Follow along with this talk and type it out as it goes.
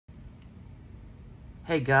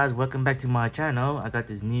Hey guys, welcome back to my channel. I got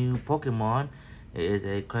this new Pokemon. It is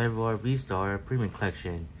a Kleavor VSTAR premium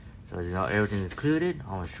collection. So as you know, everything included.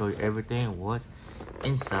 I want to show you everything what's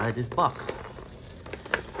inside this box.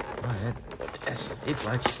 Alright, if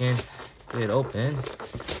I can get it open, and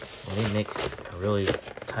they make a really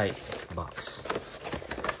tight box.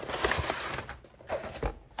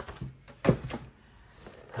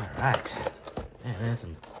 Alright, man, there's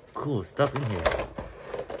some cool stuff in here.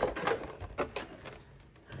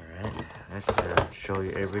 Let's show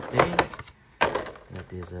you everything. Got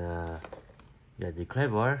this, got the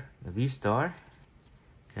Kleavor, the VSTAR.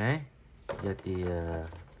 Okay, got the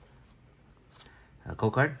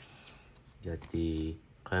code card. Got the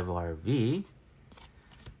Kleavor V.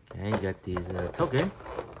 Okay, you got these token.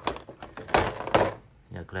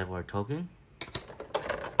 Got Kleavor token.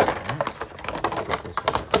 Alright, put this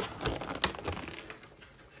one.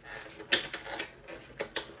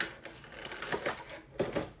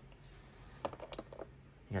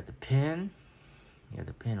 You got the pin. You got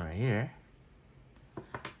the pin right here.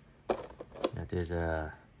 You got this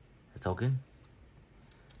a token.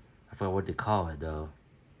 I forgot what they call it though.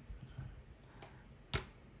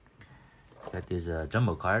 Got this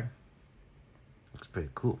jumbo card. Looks pretty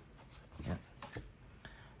cool. Yeah.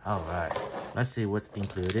 All right. Let's see what's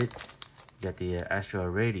included. You got the Astral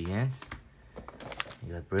Radiance.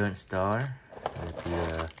 You got Brilliant Star. You got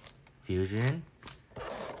the Fusion.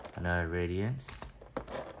 Another Radiance.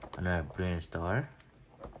 Another Brilliant Star,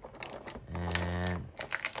 and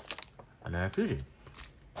another Fusion.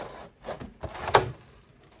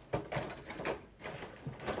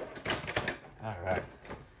 Alright,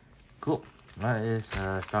 cool. Let's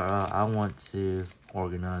start out. I want to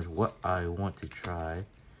organize what I want to try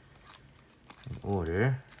in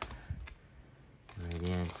order.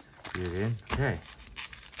 Radiance, Fusion. Okay,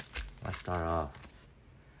 let's start off.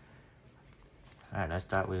 Alright, let's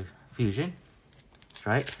start with Fusion.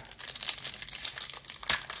 Right?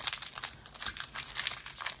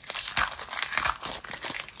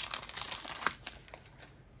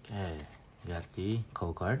 Okay, you got the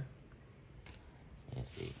code card. Let's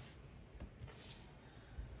see.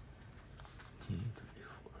 2, 3,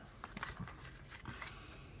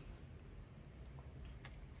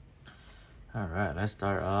 4. Alright, let's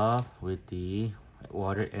start off with the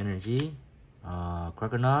water energy.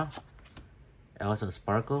 Crocodile. Also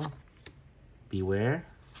Sparkle. Beware.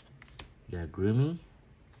 You got Groomy,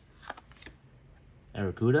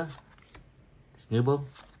 Aracuda, Snubble,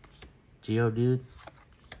 Geodude,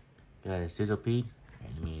 got a Sizzlepede.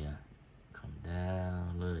 Let me come down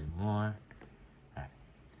a little bit more. Alright,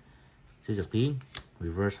 Sizzlepede,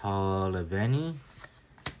 Reverse Holo of Vanny,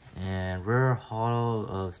 and Rare Holo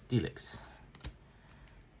of Steelix.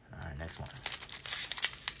 Alright, next one.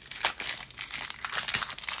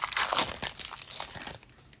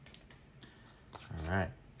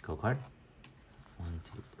 Alright, code card. 1,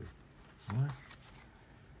 2, 3, 4.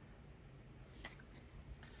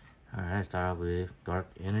 Alright, start off with Dark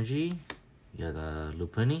Energy. You got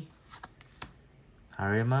Lopunny,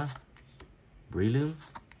 Harima, Breloom.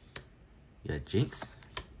 You got Jinx,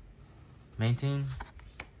 Maintain,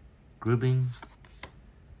 Groobing,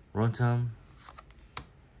 Rotom.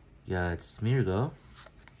 You got Smeargle,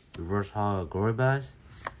 Reverse Holo Goribaz,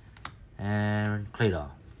 and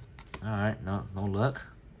Claydol. Alright, no luck.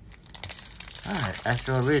 Alright,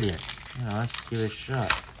 Astral Radiance. Let's give it a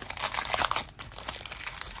shot.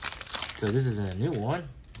 So this is a new one.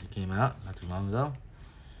 It came out not too long ago.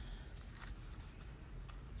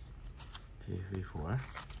 2, 3, 4.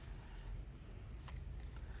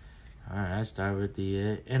 Alright, let's start with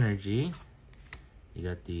the energy. You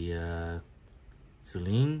got the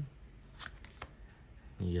Celine.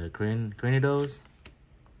 You got Cranidos,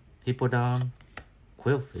 Hippodon,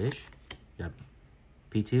 Quillfish, you got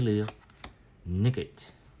Petilio,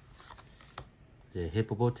 Nickit, the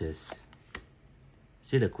Hippopotas,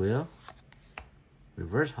 Cyndaquil,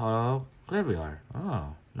 Reverse Holo Kleavor.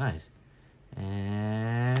 Oh, nice.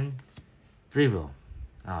 And Threevil.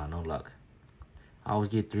 Oh, no luck. I always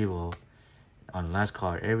get Threevil on the last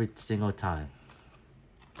card every single time.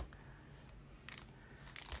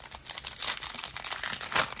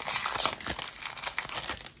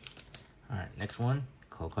 Alright, next one,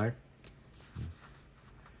 code card.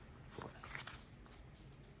 4.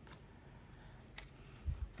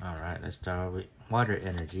 Alright, let's start with Water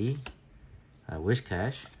Energy.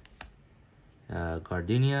 Wishcash.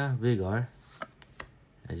 Gardenia Vigor.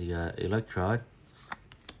 As you got Electrode.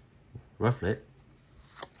 Rufflet.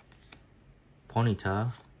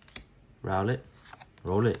 Ponyta. Rowlet.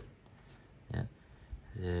 Rowlet. Yeah.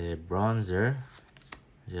 The Bronzer.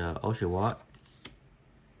 The Oshawott.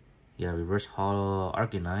 You got reverse hollow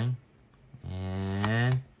Arcanine.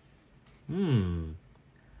 And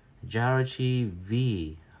Jirachi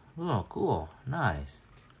V. Oh, cool. Nice.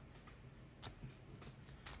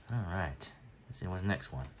 Alright. Let's see what's the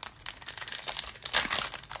next one.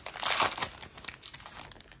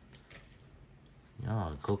 Oh,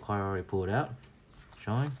 the code card already pulled out.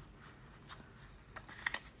 Showing.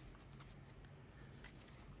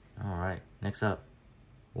 Alright, next up.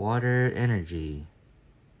 Water Energy.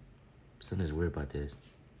 Something's weird about this.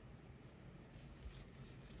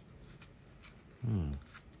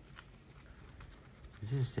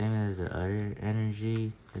 Is this the same as the other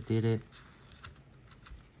energy that did it?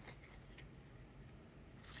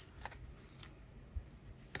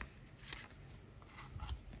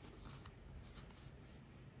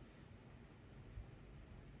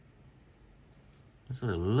 It's a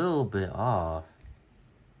little bit off.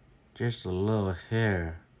 Just a little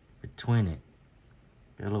hair between it.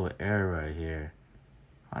 Got a little error right here.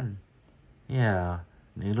 Yeah,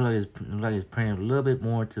 it looks like it's printing a little bit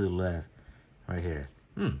more to the left. Right here.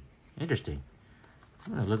 Interesting.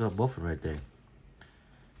 I'm gonna look up both of them right there.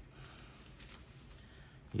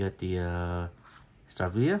 You got the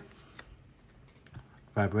Starvia,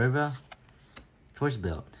 Vibrava, Choice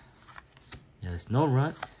Belt. Yeah, Snow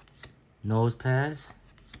Runt, Nose Pass,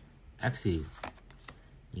 Axie.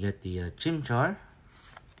 You got the Chimchar,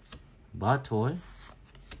 Batoy,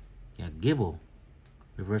 you got Gibble,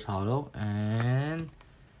 Reverse Hollow, and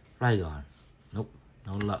Flygon. Nope,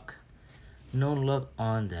 no luck. No luck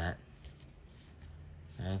on that.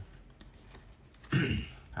 Okay.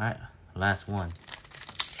 Alright, last one.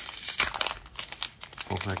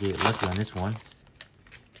 Hopefully I get lucky on this one.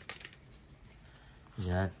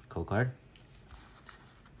 Yeah, code card.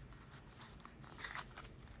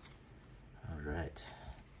 Alright.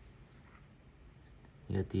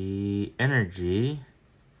 You got the Energy.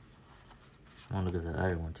 I want to look at the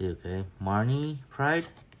other one too, okay? Marnie, Pride.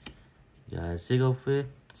 You got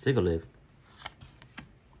Sigalith.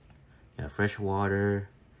 You got Freshwater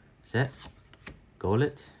Set.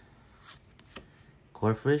 Golett.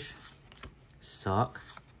 Corphish. Sock.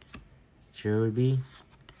 Cherubi.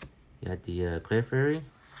 You got the Kleavor.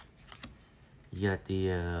 You got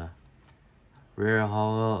the rare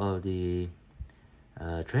hollow of the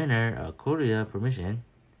trainer, Korea Permission.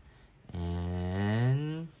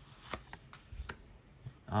 And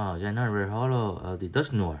oh, yeah, another rare hollow of the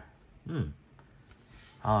Dusknoir.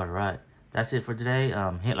 Alright. That's it for today.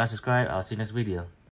 Hit like, subscribe. I'll see you next video.